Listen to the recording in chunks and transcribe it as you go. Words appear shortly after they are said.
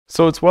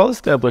So it's well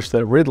established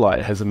that red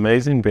light has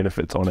amazing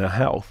benefits on our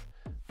health.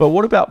 But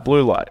what about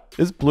blue light?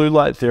 Is blue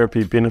light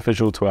therapy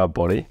beneficial to our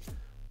body?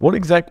 What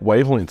exact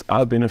wavelengths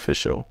are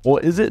beneficial? Or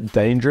is it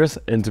dangerous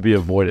and to be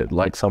avoided,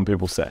 like some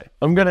people say?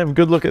 I'm going to have a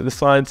good look at the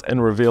science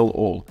and reveal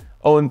all.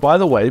 Oh, and by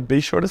the way,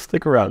 be sure to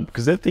stick around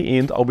because at the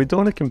end, I'll be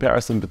doing a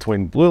comparison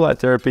between blue light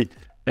therapy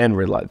and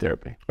red light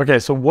therapy. Okay,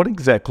 so what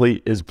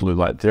exactly is blue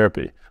light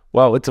therapy?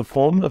 Well, it's a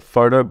form of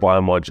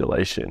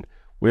photobiomodulation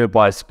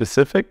whereby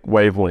specific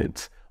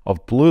wavelengths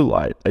of blue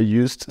light are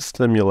used to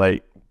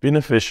stimulate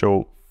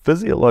beneficial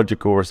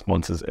physiological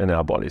responses in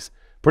our bodies.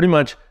 Pretty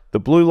much, the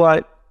blue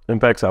light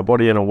impacts our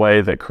body in a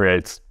way that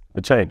creates a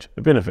change,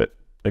 a benefit,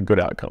 a good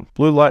outcome.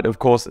 Blue light, of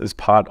course, is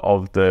part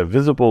of the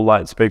visible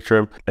light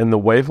spectrum, and the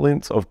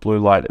wavelengths of blue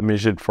light are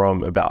measured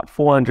from about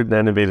 400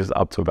 nanometers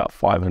up to about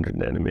 500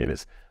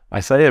 nanometers.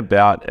 I say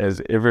about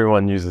as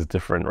everyone uses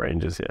different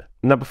ranges here.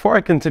 Now, before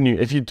I continue,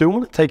 if you do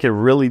want to take a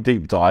really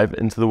deep dive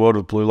into the world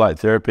of blue light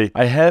therapy,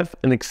 I have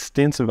an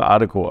extensive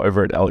article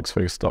over at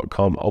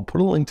alexfergus.com. I'll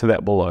put a link to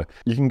that below.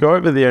 You can go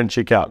over there and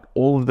check out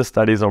all of the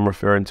studies I'm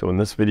referring to in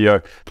this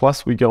video.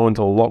 Plus, we go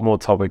into a lot more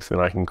topics than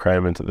I can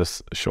cram into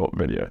this short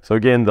video. So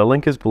again, the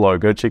link is below.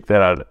 Go check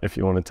that out if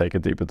you want to take a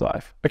deeper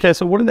dive. Okay,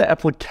 so what are the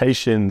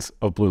applications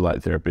of blue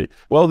light therapy?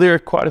 Well, there are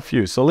quite a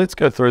few, so let's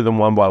go through them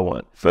one by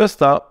one.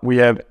 First up, we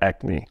have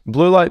acne.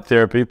 Blue light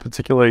therapy,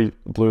 particularly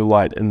blue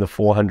light in the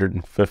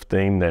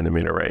 415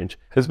 nanometer range,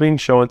 has been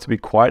shown to be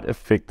quite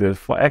effective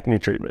for acne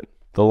treatment.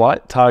 The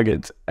light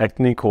targets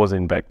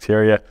acne-causing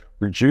bacteria,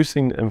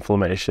 reducing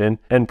inflammation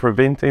and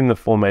preventing the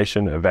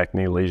formation of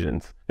acne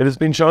lesions. It has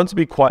been shown to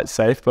be quite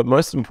safe, but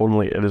most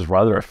importantly, it is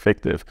rather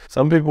effective.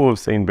 Some people have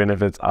seen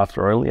benefits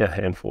after only a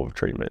handful of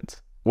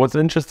treatments. What's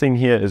interesting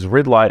here is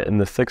red light in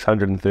the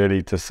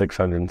 630 to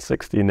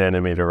 660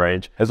 nanometer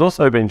range has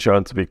also been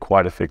shown to be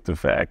quite effective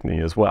for acne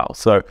as well.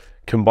 So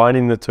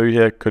combining the two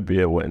here could be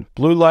a win.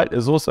 Blue light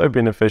is also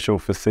beneficial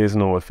for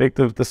seasonal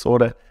affective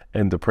disorder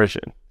and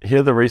depression.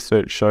 Here the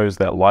research shows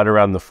that light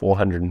around the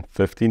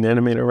 450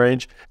 nanometer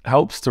range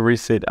helps to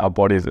reset our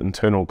body's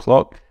internal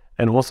clock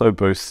and also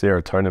boost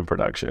serotonin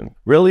production.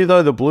 Really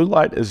though, the blue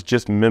light is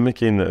just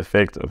mimicking the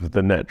effect of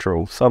the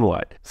natural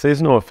sunlight.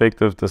 Seasonal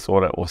affective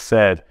disorder, or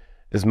SAD,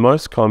 is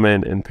most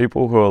common in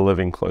people who are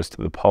living close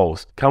to the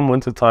poles. Come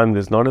wintertime,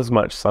 there's not as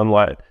much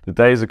sunlight, the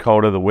days are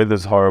colder, the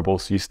weather's horrible,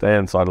 so you stay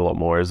inside a lot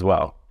more as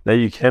well. Now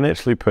you can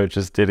actually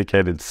purchase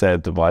dedicated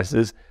SAD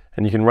devices,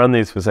 and you can run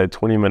these for say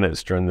 20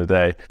 minutes during the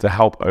day to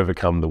help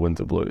overcome the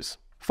winter blues.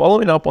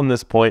 Following up on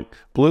this point,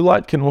 blue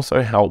light can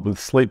also help with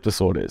sleep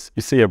disorders.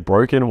 You see, a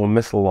broken or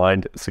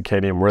misaligned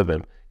circadian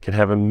rhythm can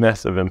have a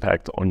massive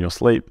impact on your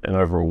sleep and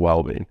overall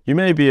well-being. You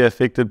may be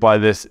affected by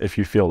this if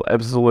you feel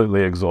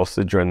absolutely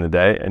exhausted during the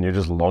day and you're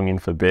just longing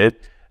for bed,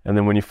 and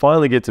then when you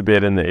finally get to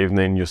bed in the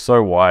evening, you're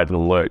so wired and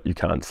alert you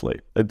can't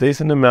sleep. A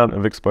decent amount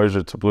of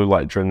exposure to blue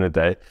light during the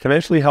day can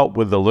actually help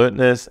with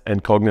alertness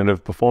and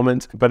cognitive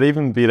performance, but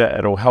even better,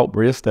 it'll help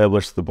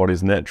re-establish the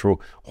body's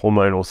natural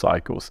hormonal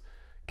cycles,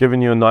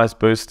 giving you a nice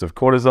boost of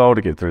cortisol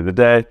to get through the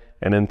day,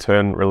 and in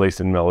turn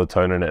releasing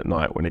melatonin at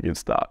night when it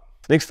gets dark.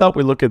 Next up,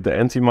 we look at the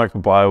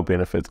antimicrobial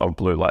benefits of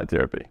blue light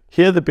therapy.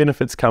 Here, the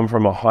benefits come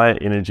from a higher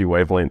energy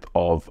wavelength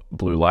of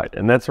blue light,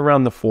 and that's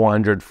around the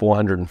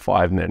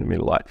 405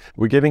 nanometer light.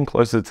 We're getting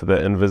closer to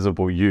the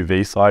invisible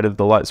UV side of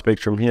the light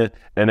spectrum here,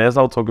 and as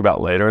I'll talk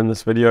about later in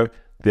this video,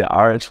 there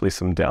are actually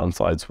some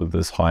downsides with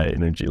this higher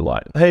energy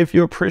light. Hey, if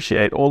you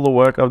appreciate all the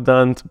work I've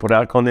done to put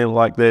out content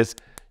like this,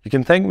 you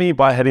can thank me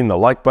by hitting the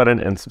like button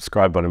and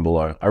subscribe button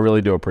below. I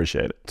really do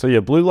appreciate it. So yeah,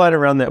 blue light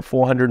around that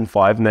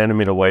 405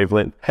 nanometer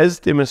wavelength has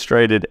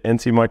demonstrated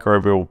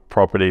antimicrobial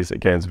properties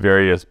against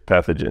various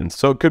pathogens.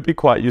 So it could be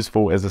quite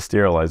useful as a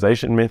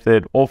sterilization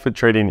method or for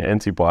treating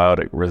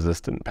antibiotic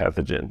resistant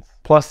pathogens.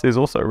 Plus, there's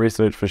also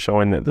research for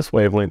showing that this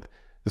wavelength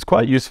is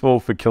quite useful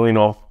for killing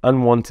off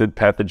unwanted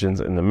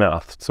pathogens in the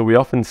mouth. So we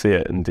often see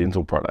it in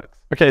dental products.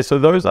 Okay, so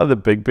those are the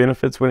big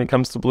benefits when it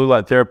comes to blue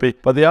light therapy,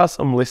 but there are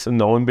some lesser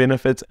known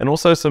benefits and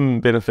also some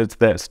benefits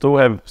that still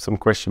have some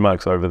question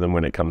marks over them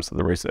when it comes to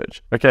the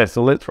research. Okay,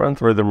 so let's run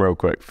through them real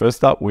quick.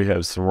 First up, we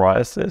have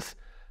psoriasis,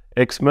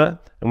 eczema,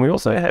 and we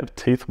also have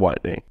teeth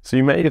whitening. So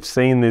you may have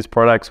seen these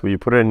products where you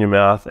put it in your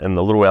mouth and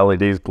the little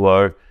LEDs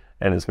glow,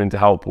 and it's meant to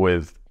help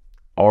with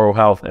oral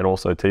health and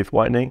also teeth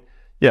whitening.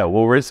 Yeah,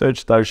 well,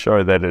 research does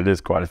show that it is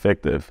quite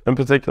effective. In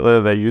particular,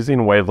 they're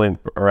using a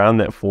wavelength around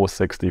that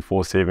 460,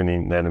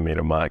 470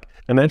 nanometer mark.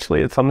 And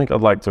actually, it's something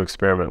I'd like to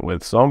experiment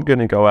with. So I'm going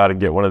to go out and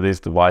get one of these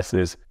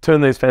devices,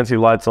 turn these fancy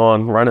lights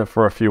on, run it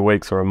for a few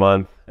weeks or a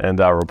month, and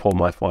report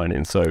my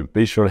findings. So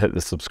be sure to hit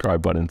the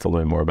subscribe button to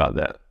learn more about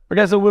that.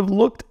 Okay, so we've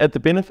looked at the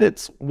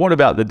benefits. What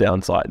about the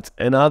downsides?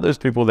 And are those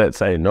people that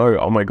say, no,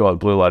 oh my God,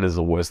 blue light is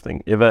the worst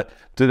thing ever?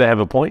 Do they have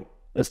a point?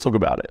 Let's talk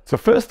about it. So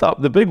first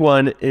up, the big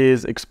one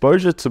is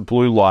exposure to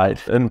blue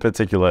light, in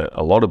particular,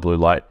 a lot of blue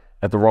light,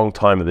 at the wrong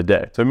time of the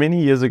day. So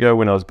many years ago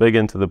when I was big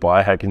into the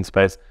biohacking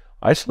space,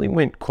 I actually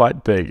went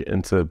quite big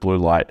into blue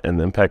light and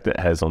the impact it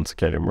has on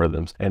circadian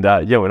rhythms. And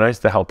yeah, when I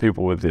used to help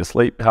people with their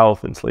sleep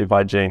health and sleep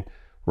hygiene,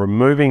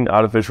 removing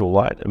artificial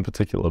light, in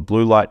particular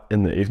blue light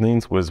in the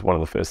evenings, was one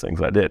of the first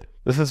things I did.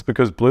 This is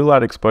because blue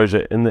light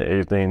exposure in the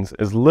evenings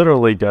is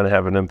literally going to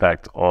have an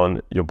impact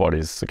on your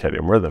body's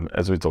circadian rhythm,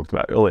 as we talked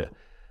about earlier.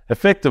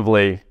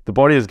 Effectively, the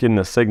body is getting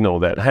a signal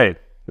that, hey,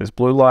 there's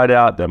blue light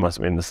out, that must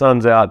mean the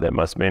sun's out, that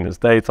must mean it's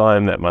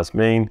daytime, that must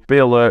mean be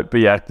alert,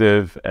 be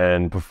active,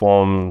 and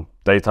perform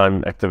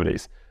daytime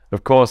activities.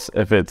 Of course,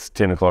 if it's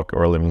 10 o'clock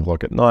or 11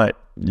 o'clock at night,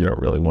 you don't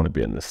really want to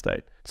be in this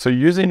state. So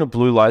using a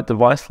blue light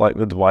device like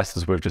the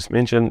devices we've just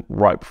mentioned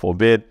right before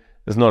bed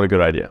is not a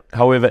good idea.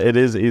 However, it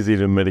is easy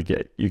to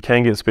mitigate. You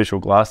can get special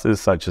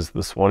glasses such as the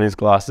Swannies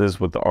glasses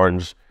with the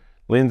orange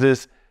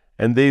lenses,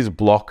 and these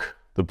block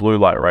the blue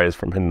light rays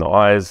from hitting the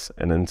eyes,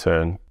 and in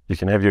turn, you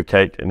can have your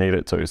cake and eat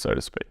it too, so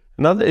to speak.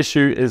 Another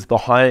issue is the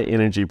higher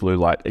energy blue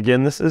light.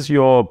 Again, this is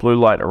your blue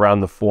light around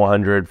the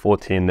 400,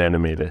 410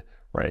 nanometer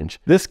range.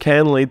 This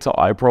can lead to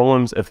eye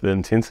problems if the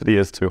intensity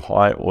is too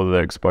high or the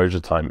exposure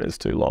time is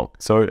too long.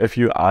 So if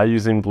you are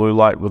using blue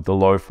light with the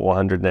low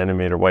 400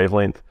 nanometer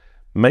wavelength,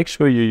 make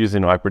sure you're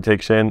using eye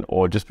protection,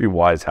 or just be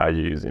wise how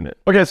you're using it.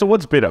 Okay, so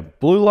what's better,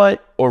 blue light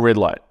or red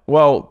light?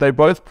 Well, they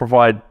both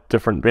provide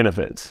different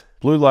benefits.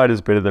 Blue light is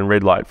better than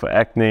red light for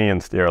acne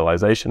and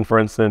sterilization, for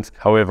instance.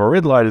 However,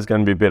 red light is going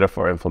to be better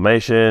for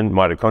inflammation,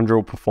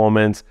 mitochondrial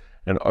performance,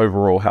 and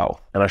overall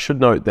health. And I should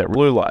note that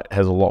blue light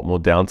has a lot more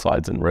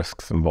downsides and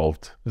risks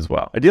involved as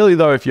well. Ideally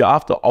though, if you're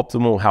after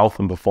optimal health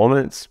and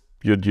performance,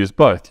 you'd use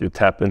both. You'd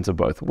tap into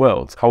both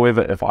worlds.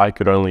 However, if I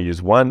could only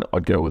use one,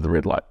 I'd go with the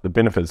red light. The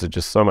benefits are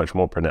just so much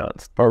more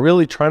pronounced. But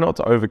really try not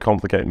to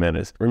overcomplicate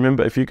matters.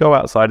 Remember, if you go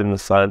outside in the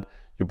sun,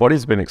 your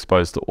body's been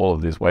exposed to all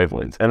of these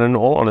wavelengths. And in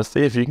all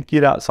honesty, if you can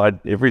get outside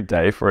every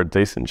day for a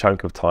decent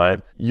chunk of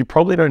time, you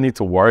probably don't need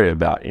to worry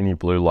about any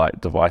blue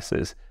light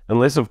devices.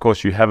 Unless, of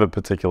course, you have a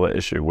particular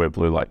issue where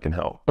blue light can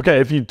help.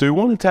 Okay, if you do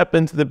want to tap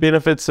into the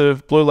benefits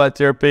of blue light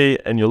therapy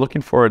and you're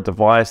looking for a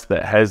device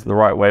that has the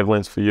right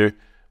wavelengths for you,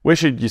 where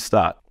should you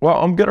start?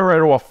 Well, I'm going to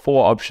rattle off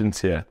 4 options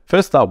here.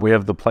 First up, we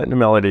have the Platinum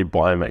LED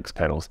Biomax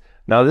panels.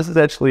 Now, this is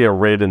actually a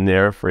red and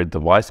near-infrared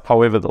device.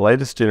 However, the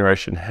latest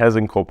generation has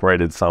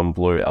incorporated some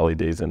blue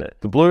LEDs in it.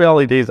 The blue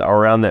LEDs are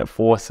around that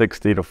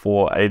 460 to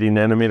 480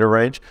 nanometer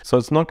range, so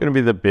it's not going to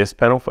be the best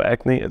panel for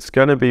acne. It's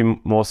going to be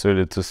more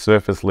suited to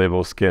surface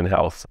level skin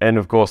health. And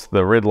of course,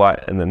 the red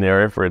light and the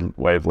near-infrared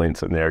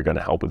wavelengths in there are going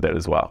to help with that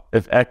as well.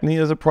 If acne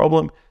is a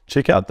problem,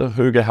 check out the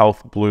Fergus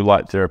Health blue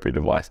light therapy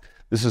device.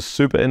 This is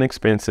super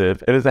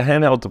inexpensive. It is a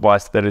handheld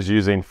device that is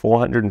using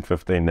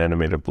 415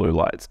 nanometer blue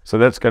lights. So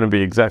that's going to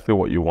be exactly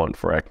what you want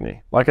for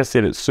acne. Like I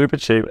said, it's super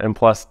cheap, and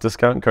plus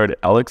discount code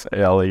ALEX,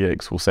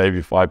 ALEX, will save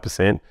you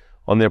 5%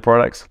 on their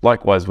products.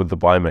 Likewise with the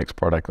Biomax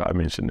product that I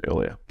mentioned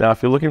earlier. Now,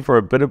 if you're looking for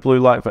a bit of blue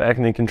light for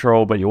acne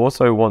control, but you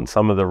also want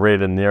some of the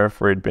red and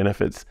near-infrared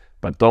benefits,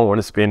 but don't want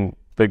to spend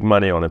big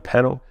money on a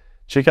panel,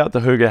 check out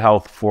the Fergus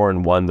Health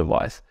 4-in-1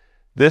 device.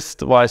 This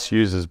device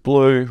uses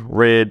blue,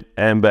 red,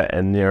 amber,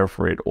 and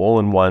near-infrared all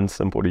in one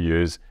simple to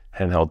use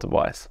handheld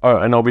device. Oh,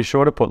 and I'll be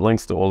sure to put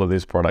links to all of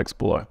these products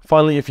below.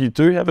 Finally, if you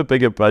do have a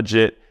bigger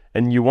budget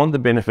and you want the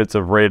benefits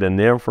of red and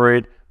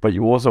near-infrared, but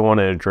you also want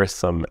to address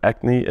some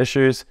acne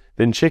issues,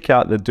 then check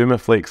out the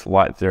Dermaflex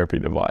light therapy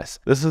device.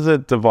 This is a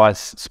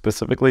device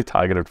specifically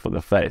targeted for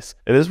the face.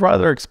 It is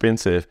rather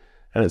expensive,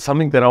 and it's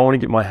something that I want to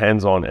get my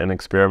hands on and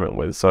experiment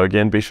with. So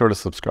again, be sure to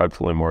subscribe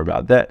to learn more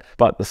about that.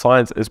 But the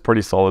science is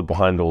pretty solid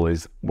behind all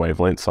these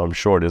wavelengths, so I'm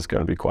sure it is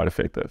going to be quite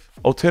effective.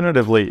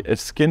 Alternatively, if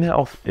skin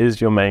health is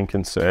your main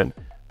concern,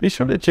 be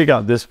sure to check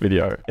out this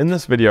video. In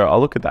this video, I'll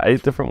look at the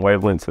 8 different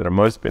wavelengths that are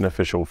most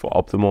beneficial for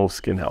optimal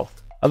skin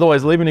health.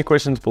 Otherwise, leave any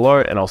questions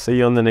below and I'll see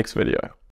you on the next video.